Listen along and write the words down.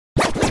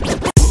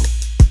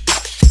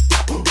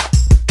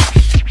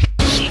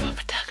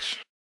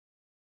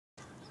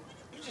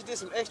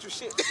some extra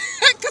shit.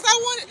 Because I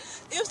wanted,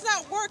 it's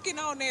not working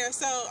on there.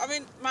 So, I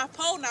mean, my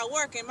pole not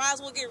working. Might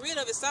as well get rid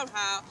of it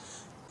somehow.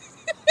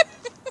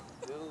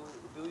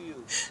 Do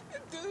you?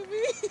 Do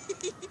me.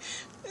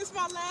 It's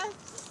my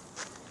last.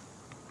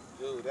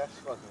 Dude, that's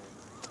fucking...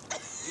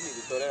 You need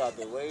to throw that out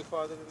there way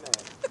farther than that.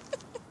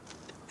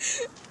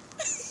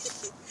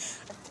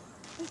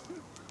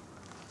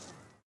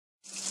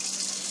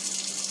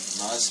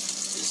 No,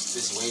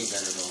 it's way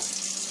better though.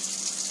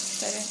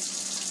 Better?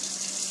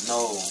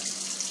 No,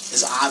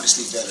 it's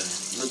obviously better.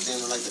 Look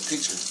then like the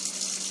picture.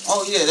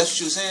 Oh yeah, that's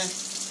what you were saying.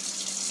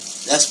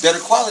 That's better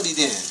quality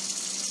then.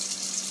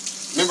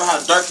 Remember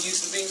how dark it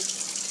used to be?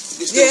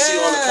 You can still see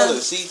all the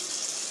colors. See?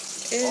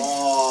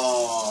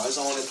 Oh, it's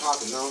on and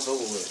popping. Now it's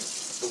over with.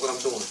 Look what I'm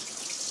doing.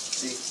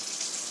 See?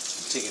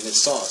 I'm taking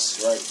this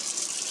sauce, right?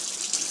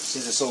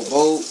 Since it's so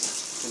bold,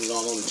 put it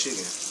all on the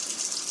chicken.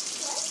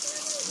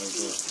 Like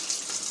that.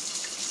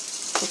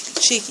 Put the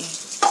chicken.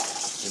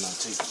 Then I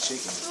take the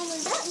chicken. Oh,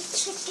 is that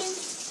chicken?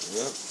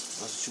 Yep,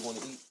 that's what you want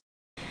to eat.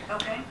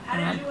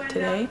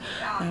 Today,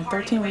 I'm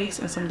 13 weeks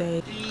and some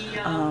days.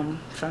 Trying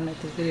to make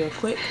this video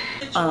quick.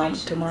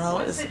 Tomorrow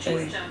is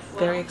a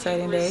very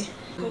exciting day.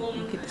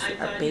 We get to see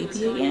our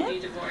baby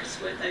again.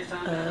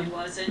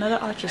 Another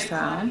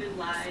ultrasound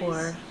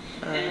for,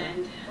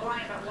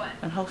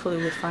 and hopefully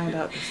we'll find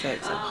out the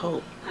sex. I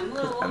hope,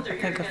 because I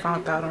think I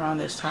found out around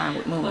this time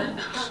with Moo. I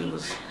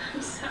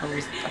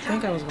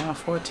think I was around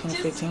 14 or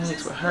 15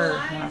 weeks with her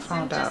when I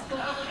found out.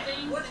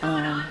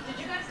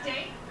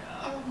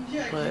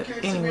 But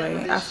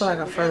anyway, I feel like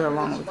I'm further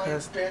along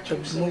because the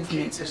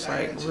movements is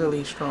like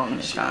really strong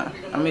this time.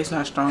 I mean, it's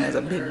not strong as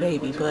a big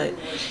baby, but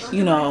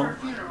you know,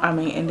 I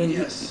mean, and then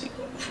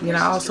you know,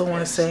 I also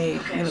want to say,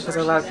 you know, because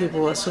a lot of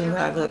people assume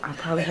that I'm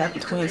probably having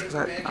twins because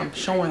I'm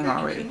showing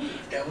already.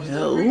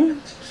 No,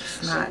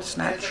 it's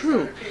not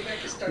true.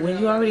 When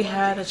you already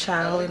had a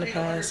child in the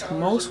past,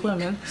 most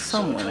women,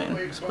 some women,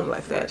 let's put it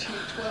like that,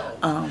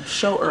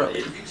 show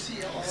early.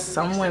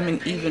 Some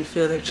women even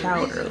feel their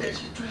child early.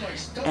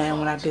 And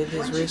when I did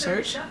this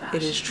research,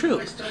 it is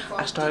true.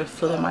 I started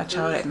feeling my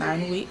child at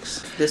 9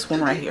 weeks. This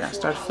one right here, I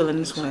started feeling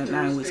this one at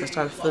 9 weeks. I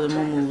started feeling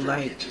Moo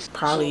like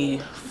probably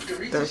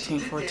 13,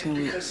 14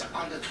 weeks.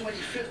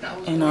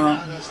 And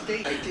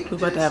we're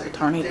about to have a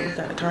tornado. We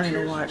got a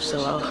tornado watch,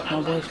 so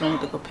my boyfriend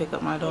went to go pick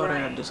up my daughter,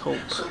 and I just hope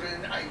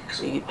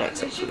they get back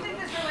safely.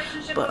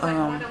 But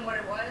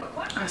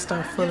I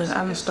start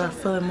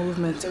feeling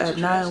movements at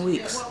 9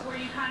 weeks,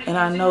 and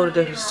I know the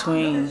difference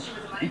between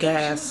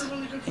gas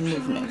and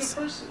movements.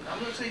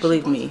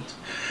 Believe me,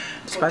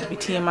 it's about to be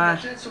TMI,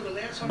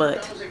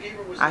 but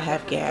I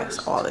have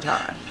gas all the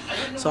time.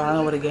 So I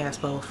know what a gas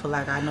bubble feel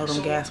like. I know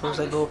them gas bubbles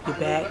that go up your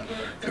back,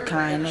 the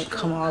kind that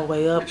come all the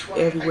way up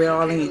everywhere,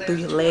 all in through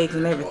your legs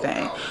and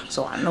everything.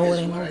 So I know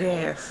it ain't no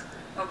gas.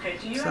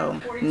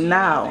 So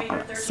now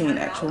I'm seeing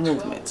actual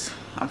movements.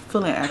 I'm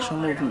feeling actual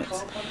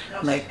movements.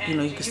 Like, you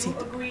know, you can see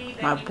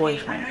my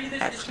boyfriend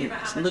actually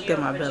looked at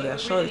my belly. I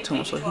showed it to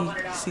him so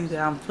he see that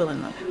I'm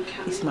feeling them.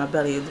 He see my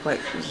belly. It looked like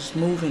it was just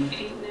moving.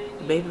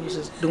 The baby was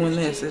just doing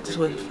this. It's just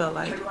what it felt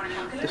like.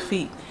 The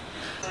feet.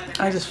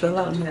 I just feel a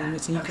lot of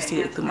movements, and you can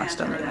see it through my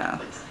stomach now.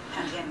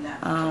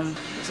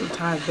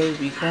 Sometimes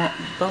baby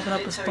bumping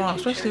up a storm,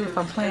 especially if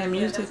I'm playing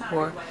music,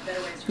 or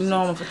you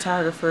know, I'm a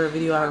photographer,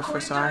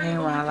 videographer, so I hang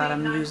around a lot of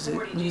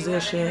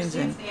musicians,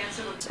 and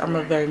I'm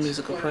a very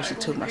musical person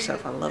too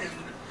myself. I love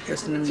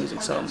listening to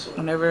music, so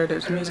whenever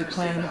there's music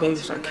playing, the baby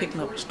start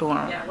kicking up a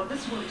storm,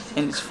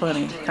 and it's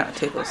funny, it kind of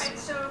tickles.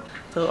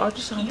 So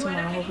ultrasound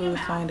tomorrow, hopefully we'll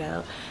find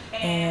out,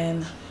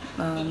 and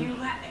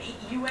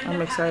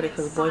I'm excited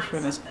because the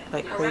boyfriend is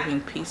like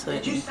craving pizza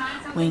and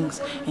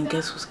wings, and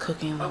guess who's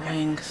cooking the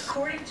wings?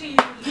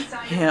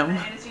 Him.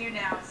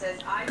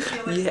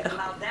 Yeah.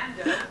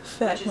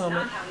 Fat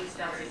moment.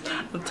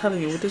 I'm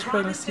telling you, with this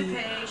pregnancy,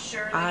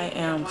 I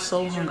am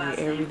so hungry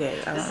every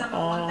day. I'm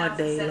all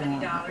day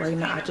long. Right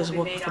now, I just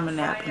woke up from a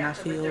nap and I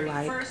feel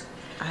like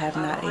I have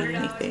not ate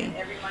anything.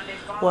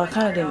 Well, I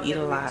kind of didn't eat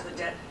a lot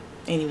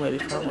anyway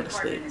before I went to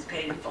sleep.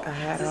 I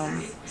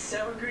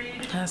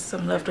had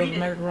some leftover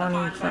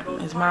macaroni from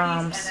his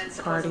mom's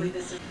party.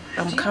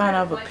 I'm kind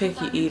of a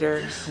picky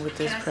eater with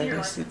this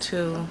pregnancy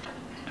too.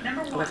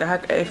 Like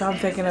if I'm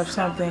thinking of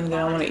something that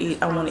I want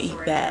to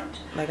eat that.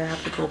 Like I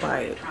have to go buy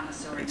it.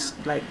 It's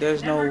like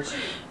there's no,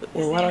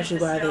 well, why don't you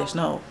buy this?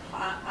 No.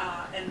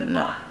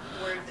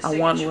 I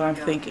want what I'm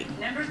thinking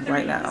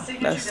right now.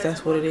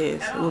 That's what it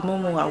is. With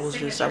Moo, I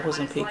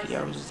wasn't picky.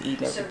 I was just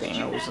eating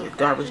everything. I was a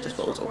garbage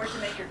disposal.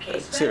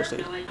 Like,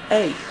 seriously.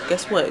 Hey,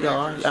 guess what,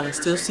 y'all? I can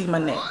still see my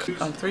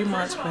neck. I'm 3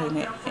 months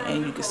pregnant,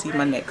 and you can see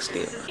my neck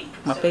still.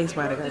 My face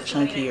might have got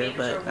chunkier,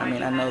 but I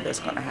mean, I know that's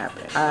gonna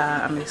happen.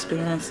 I'm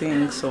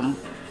experiencing some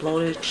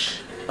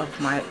bloatage of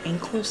my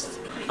ankles.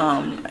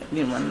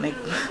 You know, my neck.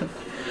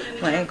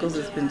 My ankles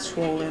has been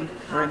swollen.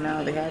 Right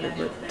now they have it,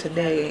 but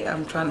today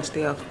I'm trying to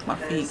stay off my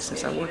feet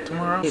since I work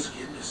tomorrow.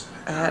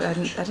 I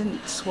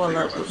didn't swell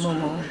up with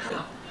Moo,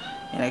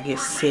 and I get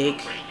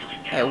sick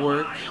at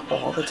work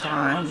all the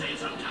time.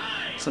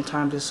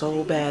 sometimes it's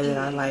so bad that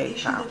I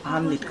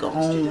need to go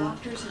home.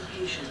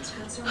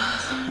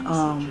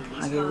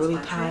 I get really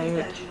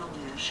tired.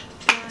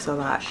 It's a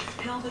lot.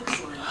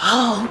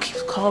 Oh, who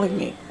keeps calling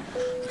me?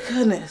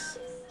 Goodness.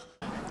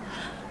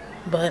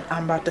 But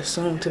I'm about to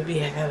soon to be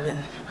having,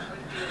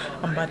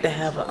 I'm about to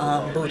have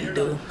a booty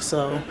do,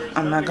 so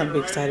I'm not gonna be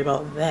excited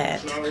about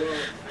that.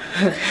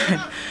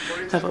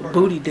 Have a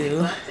booty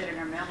do.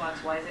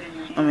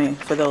 I mean,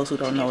 for those who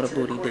don't know what a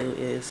booty do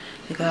is,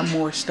 you got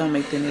more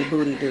stomach than a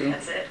booty do. I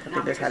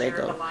think that's how they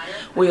go.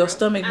 Well, your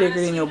stomach bigger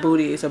than your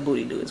booty is a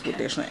booty do, is what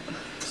they're saying.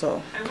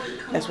 So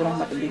that's what I'm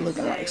about to be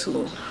looking like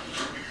soon.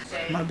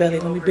 My belly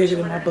gonna be bigger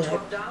than my butt.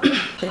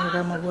 Okay, I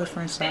got my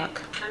boyfriend's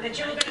sock.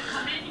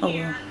 Oh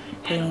well,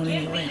 put it on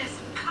anyway.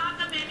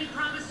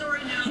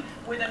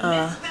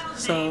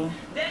 So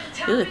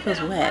it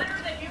feels wet.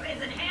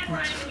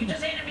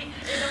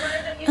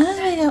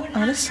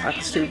 Oh, this sock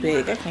is too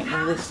big. I can't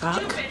wear this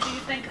sock.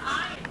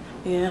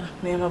 Yeah,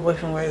 me and my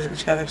boyfriend wears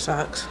each other's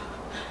socks.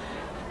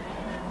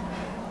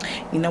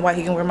 You know why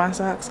he can wear my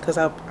socks? Because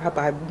I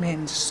buy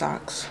men's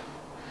socks.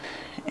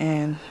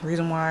 And the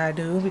reason why I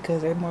do,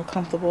 because they're more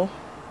comfortable.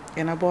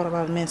 And I bought a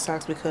lot of men's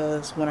socks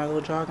because when I go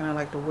jogging, I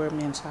like to wear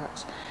men's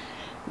socks.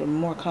 They're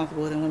more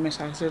comfortable than women's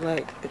socks. They're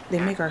like, they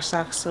make our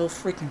socks so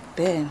freaking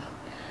thin.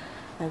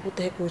 Like, what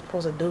the heck are we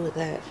supposed to do with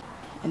that?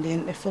 And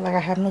then I feel like I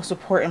have no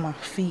support in my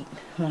feet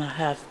when I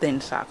have thin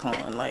socks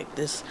on. Like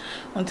this,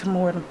 one time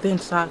more than thin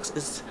socks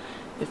is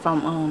if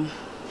I'm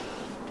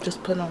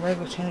just putting on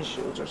regular tennis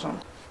shoes or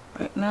something.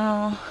 Right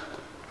now,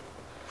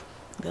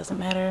 it doesn't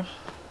matter.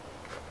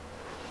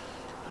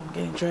 I'm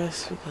getting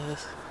dressed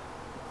because,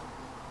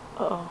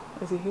 uh-oh,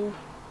 is he here?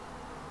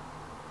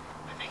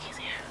 I think he's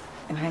here.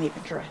 And I ain't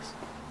even dressed.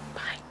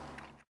 Bye.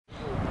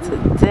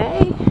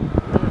 Today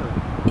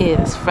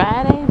is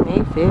Friday,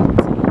 May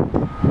 15th.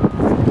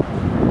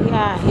 We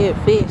out here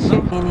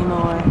fishing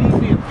anymore.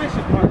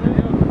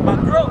 My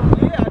girl,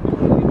 yeah, I do.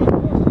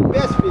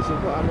 Best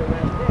fishing partner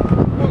right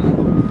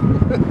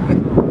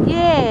there.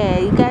 Yeah,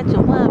 you got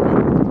your woman.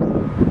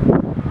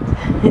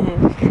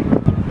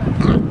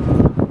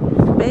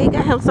 Babe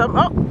got him some.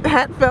 Oh, the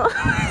hat fell.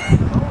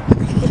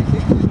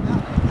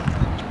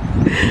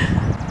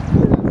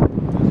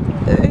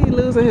 He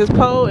losing his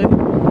pole and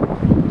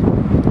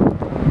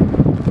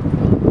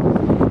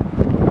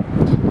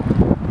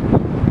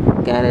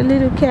got a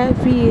little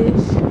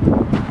catfish.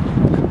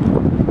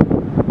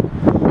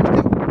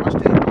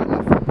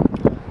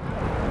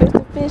 It's the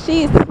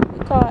fishies we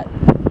caught.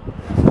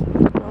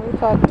 Oh, we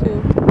caught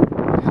two.